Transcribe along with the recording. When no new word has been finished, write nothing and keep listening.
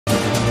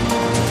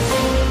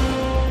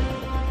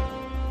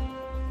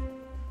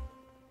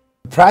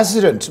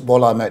President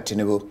Bola Ahmed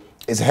Tinubu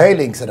is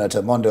hailing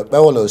Senator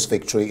Okpebholo's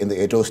victory in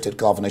the Edo State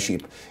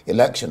governorship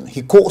election.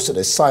 He calls it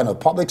a sign of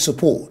public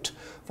support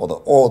for the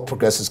All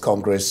Progressives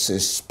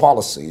Congress's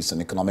policies and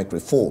economic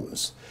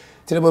reforms.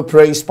 Tinubu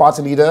praised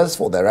party leaders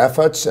for their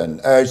efforts and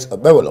urged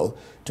Okpebholo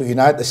to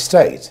unite the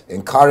state,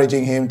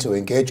 encouraging him to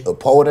engage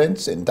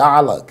opponents in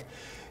dialogue.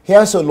 He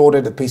also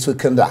lauded the peaceful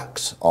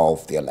conduct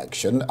of the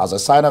election as a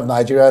sign of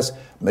Nigeria's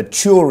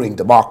maturing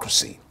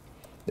democracy.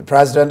 The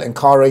president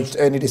encouraged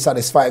any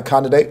dissatisfied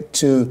candidate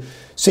to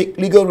seek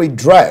legal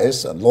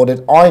redress and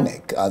lauded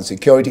INEC and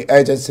security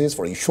agencies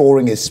for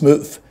ensuring a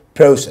smooth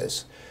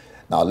process.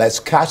 Now let's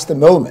catch the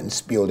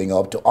moments building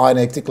up to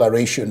INEC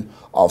declaration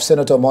of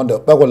Senator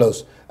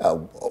Okpebholo's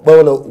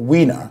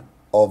winner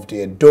of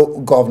the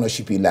Edo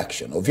governorship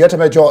election.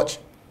 Ovietame George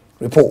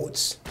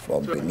reports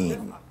from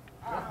Benin.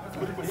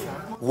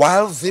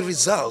 While the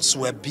results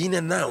were being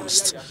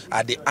announced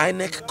at the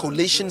INEC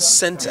Collation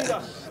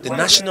Center, the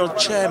national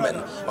chairman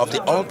of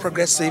the All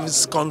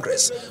Progressives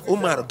Congress,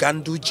 Umar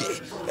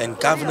Ganduje, and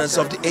governors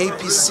of the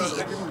APC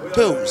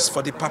posed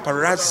for the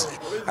paparazzi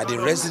at the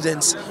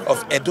residence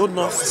of Edo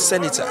North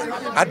Senator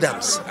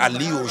Adams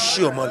Ali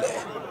Oshiomhole.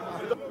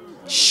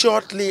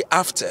 Shortly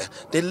after,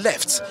 they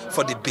left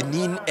for the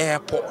Benin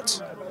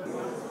airport.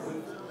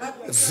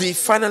 The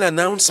final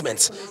announcement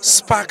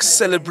sparked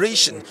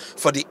celebration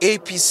for the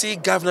APC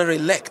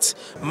governor-elect,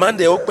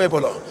 Mande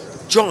Okpebholo,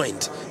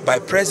 joined by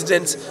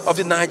President of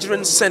the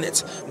Nigerian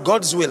Senate,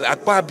 Godswill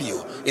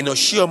Akpabio, in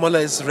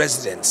Oshiomhole's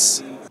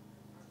residence.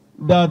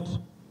 That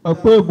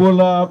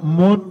Okpebholo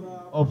mode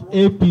of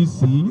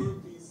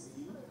APC,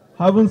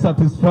 having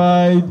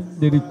satisfied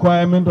the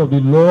requirement of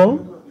the law,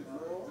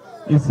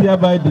 is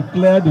hereby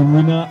declared the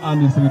winner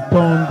and is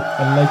returned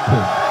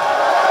elected.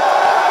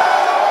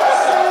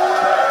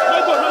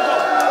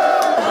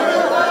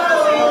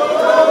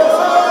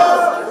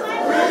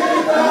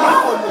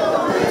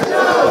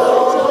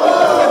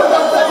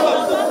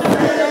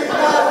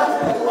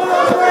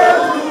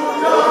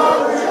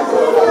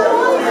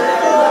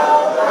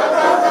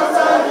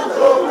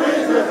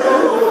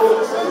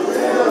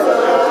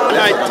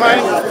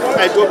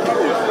 I go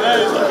people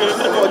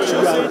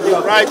the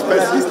right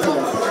person.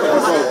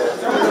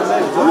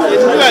 The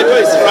new Edo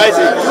is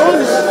rising.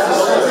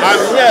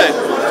 I'm here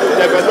to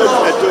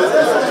develop Edo.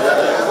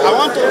 I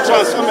want to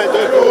transform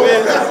Edo the way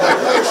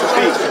it should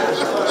be.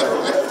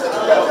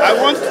 I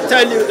want to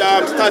tell you that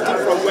I'm starting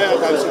from where I'm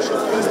supposed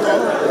to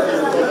stop.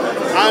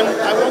 And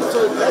I want to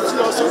let you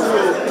also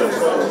know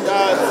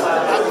that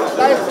I would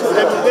like to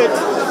emulate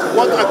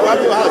what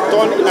Akpabio has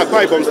done in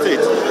Akpabio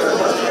State.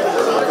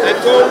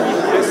 Edo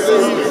will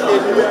receive a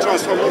new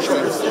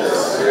transformation.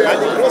 By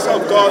the grace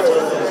of God,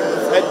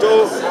 Edo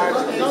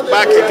is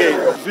back again.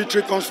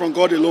 Victory comes from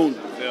God alone.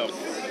 Yeah.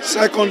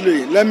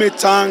 Secondly, let me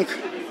thank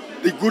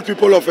the good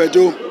people of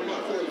Edo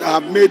that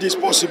have made this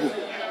possible.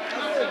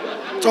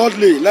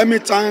 Thirdly, let me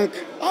thank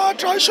our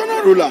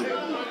traditional ruler,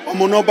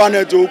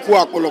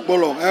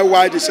 Okpebholo,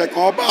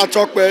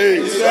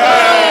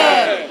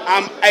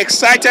 I'm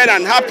excited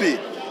and happy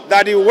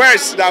that the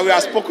words that we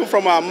have spoken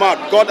from our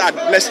mouth, God had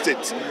blessed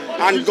it.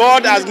 And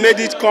God has made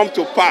it come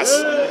to pass.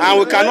 And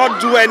we cannot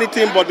do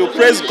anything but to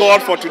praise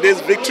God for today's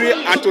victory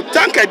and to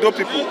thank Edo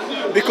people,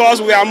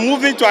 because we are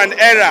moving to an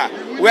era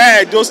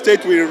where Edo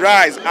State will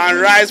rise and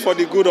rise for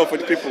the good of the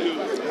people.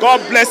 God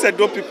bless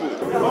Edo people.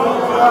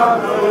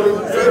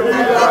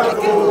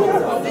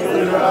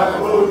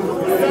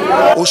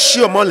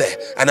 Oshiomhole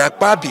and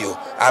Akpabio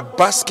are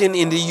basking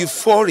in the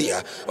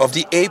euphoria of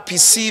the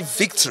APC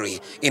victory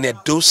in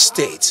Edo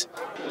State.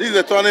 This is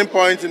a turning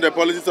point in the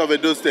politics of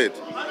Edo State.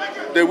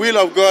 The will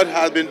of God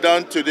has been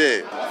done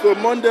today. So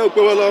Monday,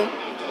 Okpebholo,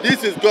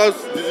 this is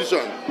God's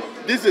decision.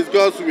 This is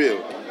God's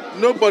will.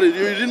 Nobody,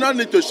 you do not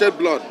need to shed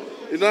blood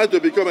in order to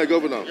become a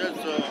governor. Yes,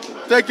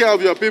 sir. Take care of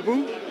your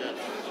people.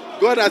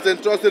 God has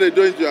entrusted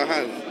Edo into your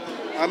hands.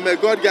 And may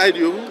God guide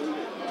you.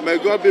 May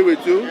God be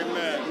with you.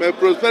 Amen. May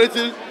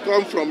prosperity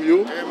come from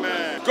you.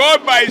 Amen.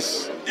 God, by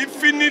His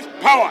infinite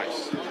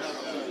powers,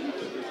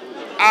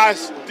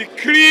 has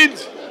decreed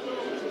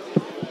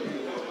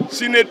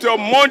Senator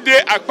Monday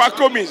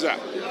Akpakomiza,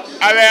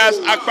 alias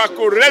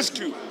Akpako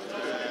Rescue.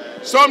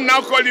 Some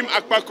now call him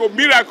Akpako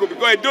Miracle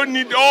because I don't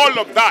need all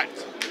of that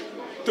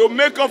to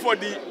make up for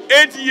the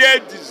 8-year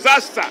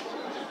disaster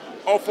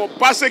of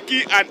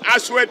Obaseki and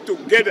Aswed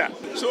together.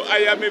 So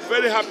I am a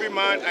very happy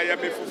man, I am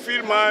a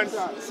fulfilled man,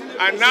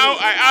 and now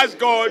I ask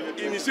God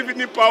in His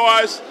infinite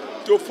powers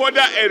to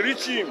further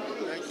enrich him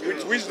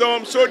with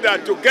wisdom so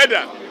that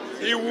together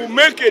he will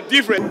make a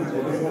difference.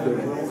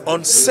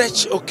 On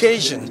such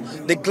occasion,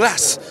 the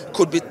glass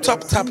could be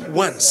topped up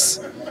once,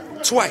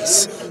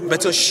 twice,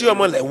 but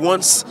Oshiomhole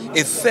wants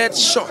a third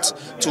shot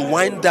to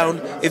wind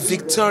down a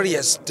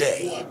victorious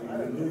day.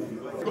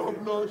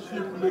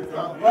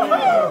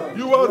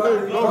 You are the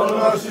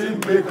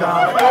governorship maker.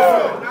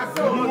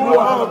 You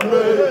have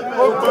made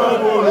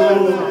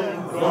Okpebholo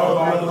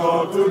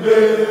governor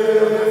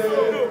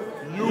today.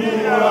 You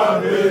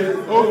have made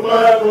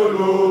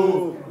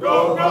Okpebholo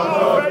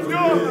governor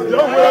today.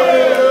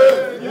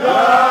 Yahweh,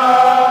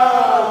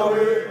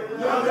 Yahweh.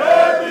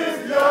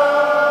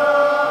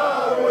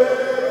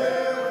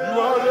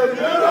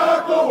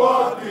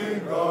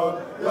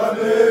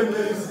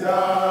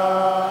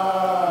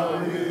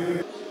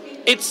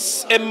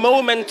 It's a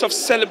moment of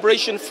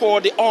celebration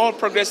for the All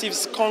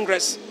Progressives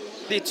Congress.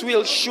 It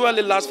will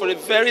surely last for a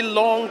very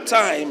long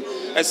time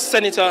as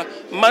Senator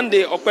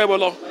Monday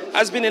Okpebholo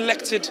has been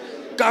elected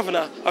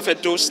governor of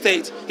Edo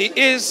State. He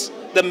is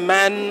the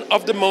man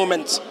of the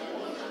moment.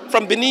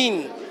 From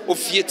Benin,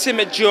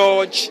 Ofietime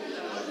George,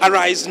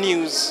 Arise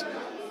News.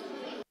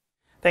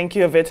 Thank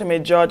you,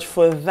 Ofietime George,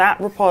 for that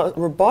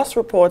robust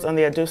report on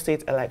the Edo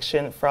State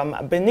election from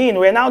Benin.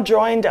 We're now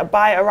joined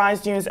by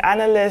Arise News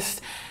analyst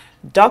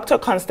Dr.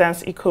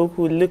 Constance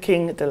Ikokwu,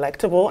 looking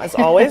delectable as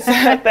always.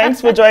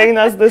 Thanks for joining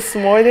us this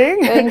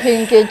morning. Thank you,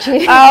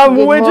 Nkechi.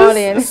 Good we're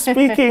morning. Just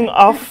speaking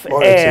off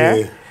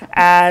air,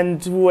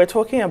 and we're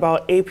talking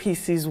about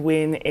APC's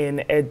win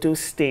in Edo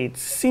State.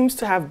 Seems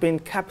to have been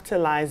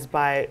capitalized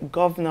by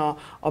Governor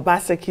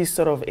Obaseki's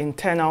sort of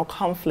internal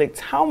conflict.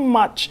 How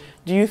much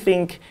do you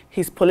think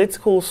his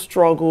political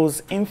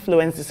struggles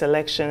influenced this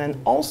election and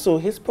also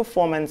his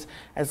performance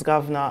as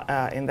governor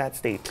in that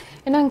state?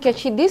 You know,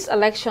 Nkechi, this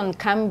election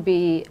can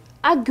be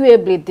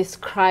arguably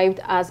described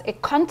as a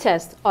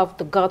contest of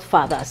the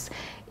godfathers.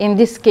 In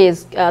this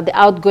case, the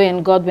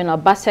outgoing Godwin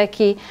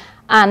Obaseki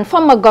and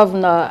former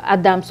Governor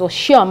Adams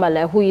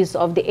Oshiomhole, who is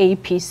of the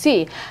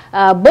APC.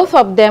 Both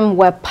of them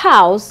were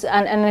pals,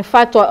 and in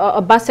fact,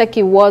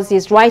 Obaseki was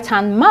his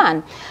right-hand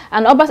man.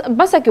 And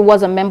Obaseki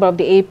was a member of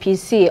the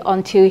APC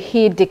until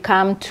he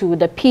decamped to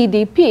the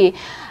PDP.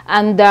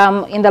 And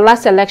in the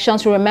last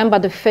elections, remember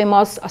the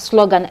famous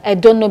slogan,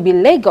 "Edo no be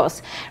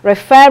Lagos,"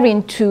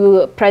 referring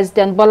to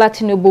President Bola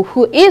Tinubu,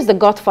 who is the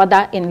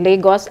godfather in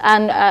Lagos,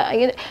 and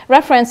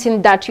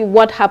referencing that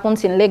what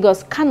happens in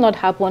Lagos cannot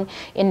happen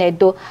in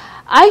Edo.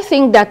 I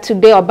think that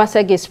today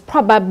Obaseki is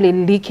probably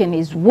licking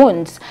his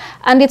wounds.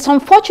 And it's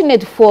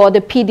unfortunate for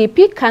the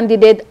PDP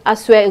candidate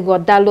Asue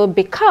Ighodalo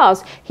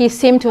because he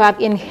seemed to have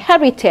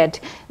inherited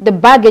the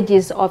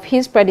baggages of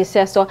his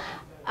predecessor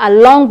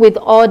along with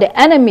all the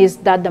enemies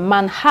that the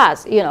man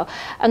has,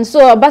 And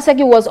so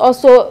Obaseki was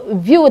also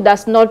viewed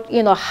as not,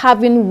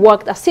 having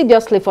worked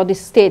assiduously for the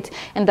state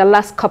in the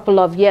last couple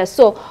of years.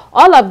 So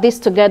all of this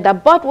together,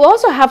 but we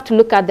also have to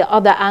look at the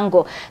other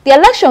angle. The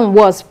election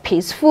was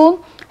peaceful.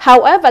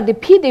 However, the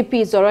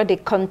PDP is already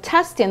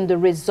contesting the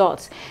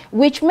results,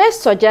 which may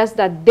suggest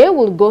that they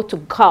will go to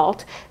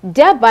court,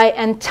 thereby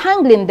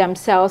entangling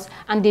themselves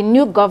and the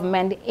new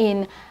government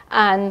in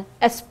an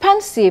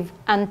expensive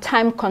and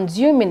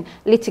time-consuming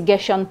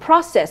litigation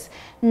process.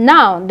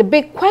 Now, the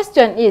big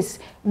question is,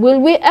 will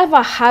we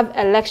ever have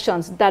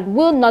elections that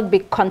will not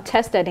be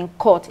contested in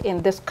court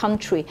in this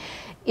country?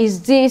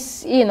 Is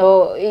this,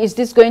 is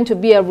this going to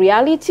be a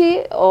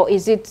reality, or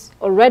is it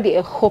already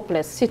a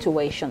hopeless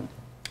situation?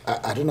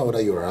 I don't know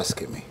whether you were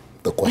asking me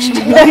the question.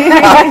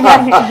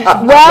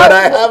 Well, but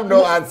I have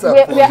no answer.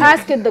 We're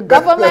asking the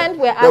government,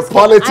 we're asking the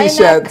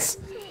politicians,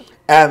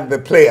 and the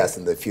players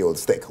in the field,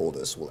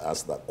 stakeholders, will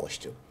ask that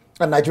question.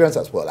 And Nigerians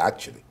as well,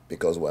 actually,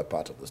 because we're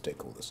part of the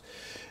stakeholders.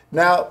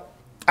 Now,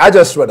 I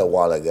just read a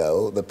while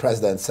ago the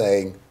president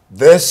saying,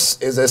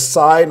 this is a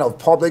sign of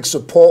public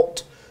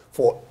support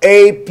for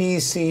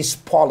APC's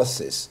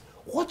policies.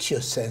 What's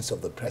your sense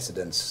of the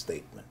president's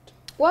statement?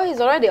 Well,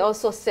 he's already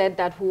also said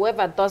that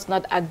whoever does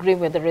not agree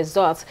with the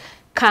results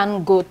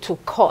can go to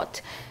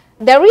court.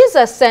 There is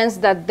a sense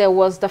that there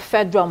was the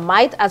federal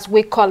might, as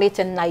we call it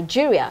in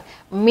Nigeria,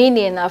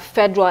 meaning a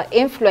federal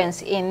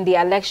influence in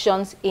the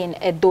elections in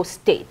Edo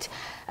State.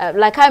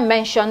 Like I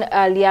mentioned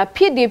earlier,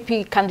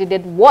 PDP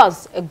candidate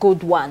was a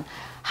good one.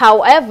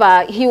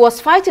 However, he was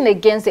fighting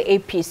against the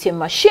APC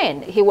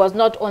machine. He was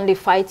not only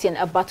fighting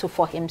a battle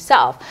for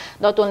himself,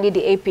 not only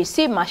the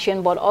APC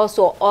machine, but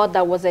also all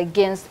that was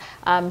against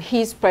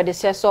his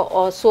predecessor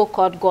or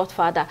so-called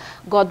godfather,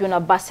 Godwin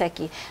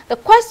Obaseki. The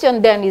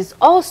question then is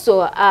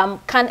also,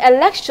 can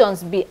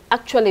elections be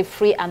actually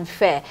free and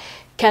fair?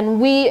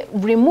 Can we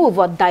remove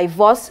or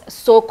divorce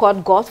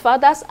so-called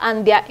godfathers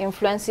and their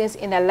influences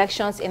in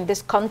elections in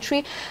this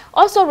country?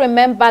 Also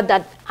remember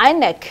that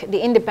INEC, the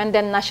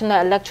Independent National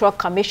Electoral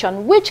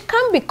Commission, which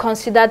can be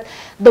considered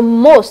the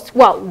most,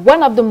 well,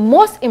 one of the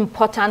most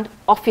important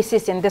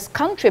offices in this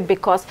country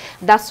because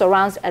that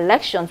surrounds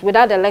elections.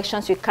 Without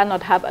elections, you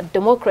cannot have a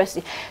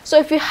democracy. So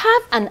if you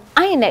have an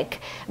INEC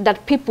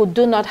that people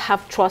do not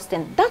have trust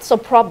in, that's a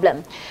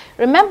problem.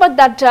 Remember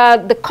that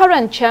the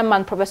current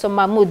chairman, Professor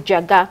Mahmoud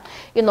Jaga,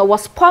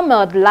 was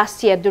pummeled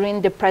last year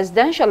during the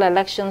presidential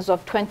elections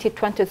of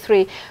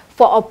 2023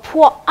 for a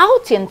poor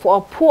outing, for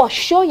a poor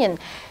showing.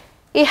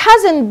 It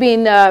hasn't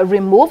been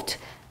removed.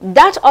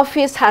 That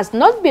office has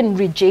not been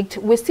rejigged.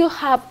 We still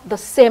have the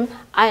same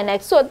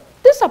INEC. So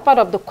these are part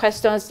of the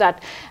questions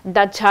that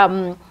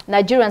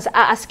Nigerians are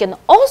asking.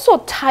 Also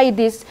tie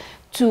this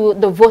to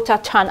the voter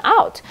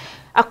turnout.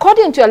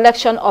 According to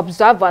election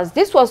observers,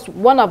 this was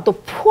one of the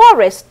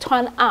poorest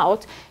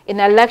turnout in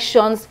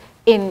elections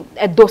in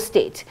Edo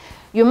State.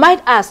 You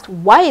might ask,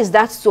 why is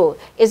that so?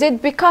 Is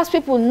it because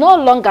people no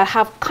longer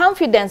have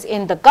confidence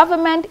in the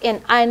government,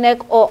 in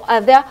INEC, or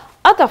are there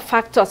other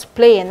factors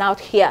playing out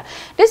here?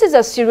 This is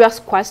a serious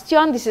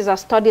question. This is a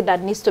study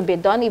that needs to be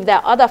done. If there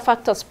are other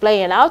factors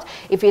playing out,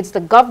 if it's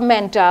the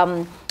government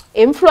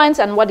influence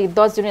and what it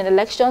does during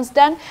elections,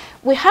 then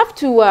we have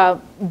to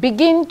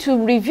begin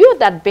to review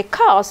that,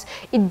 because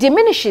it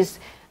diminishes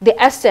the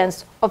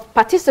essence of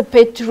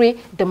participatory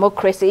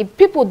democracy. If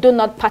people do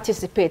not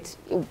participate,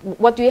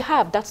 what do you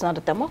have? That's not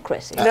a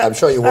democracy. I'm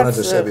sure you wanted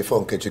to say,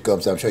 before Nkechi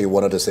comes, I'm sure you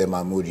wanted to say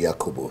Mahmoud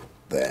Yakubu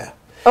there.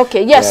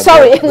 Okay, yes,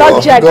 sorry,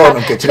 not Jack.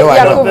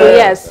 Yakubu,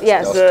 yes.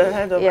 The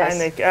head of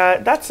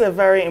INEC. That's a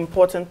very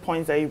important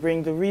point that you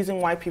bring. The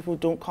reason why people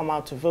don't come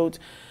out to vote,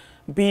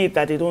 be it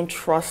that they don't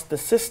trust the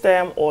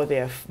system or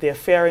they're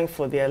fearing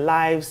for their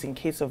lives in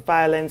case of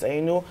violence. And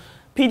you know,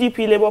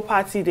 PDP, Labour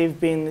Party, they've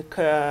been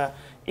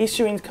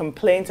issuing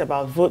complaints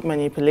about vote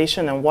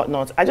manipulation and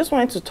whatnot. I just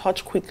wanted to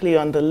touch quickly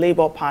on the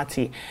Labour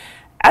Party.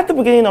 At the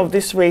beginning of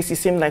this race, it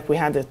seemed like we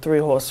had a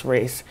 3-horse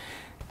race.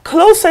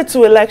 Closer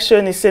to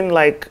election, it seemed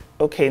like,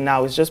 okay,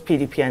 now it's just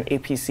PDP and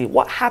APC.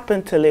 What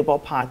happened to Labour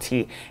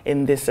Party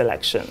in this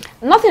election?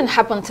 Nothing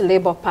happened to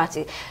Labour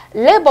Party.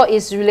 Labour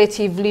is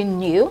relatively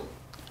new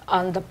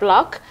on the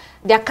block.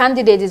 Their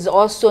candidate is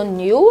also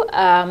new.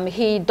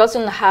 He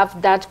doesn't have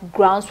that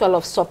groundswell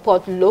of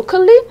support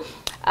locally.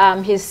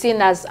 He's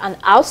seen as an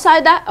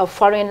outsider, a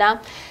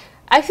foreigner.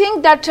 I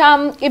think that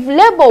if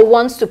Labour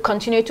wants to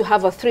continue to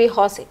have a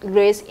 3-horse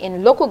race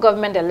in local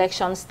government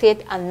elections,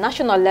 state and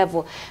national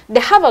level, they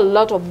have a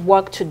lot of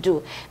work to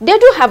do. They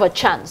do have a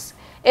chance.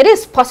 It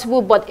is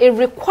possible, but it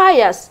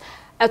requires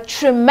a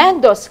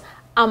tremendous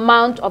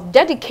amount of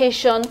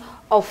dedication,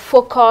 of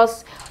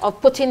focus, of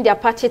putting their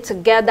party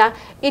together.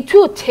 It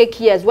will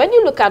take years. When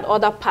you look at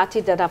other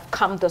parties that have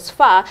come this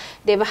far,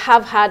 they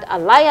have had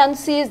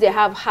alliances, they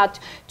have had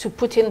to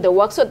put in the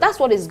work. So that's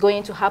what is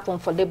going to happen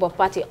for Labour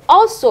Party.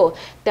 Also,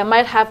 they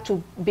might have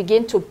to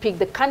begin to pick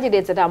the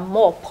candidates that are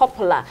more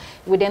popular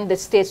within the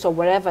states or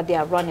wherever they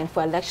are running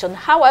for election.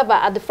 However,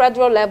 at the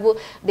federal level,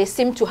 they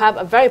seem to have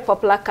a very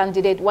popular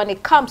candidate. When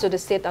it comes to the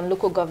state and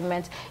local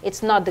government,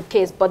 it's not the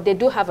case, but they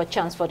do have a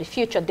chance for the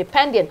future,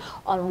 depending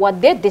on what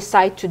they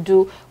decide to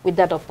do with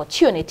that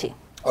opportunity.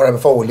 All right,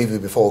 before we leave you,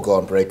 before we go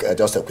on break,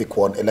 just a quick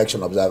one.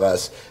 Election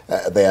observers,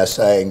 they are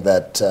saying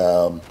that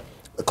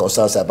the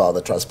concerns about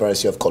the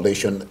transparency of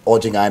coalition,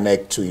 urging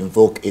INEC to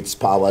invoke its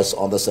powers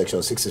under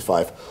Section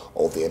 65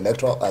 of the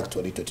Electoral Act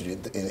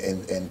 2022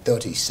 in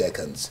 30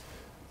 seconds.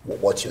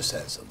 What's your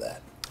sense of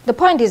that? The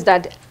point is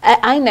that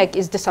INEC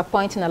is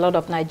disappointing a lot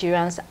of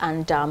Nigerians,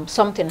 and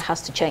something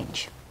has to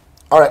change.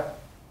 All right,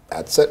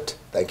 that's it.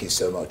 Thank you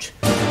so much.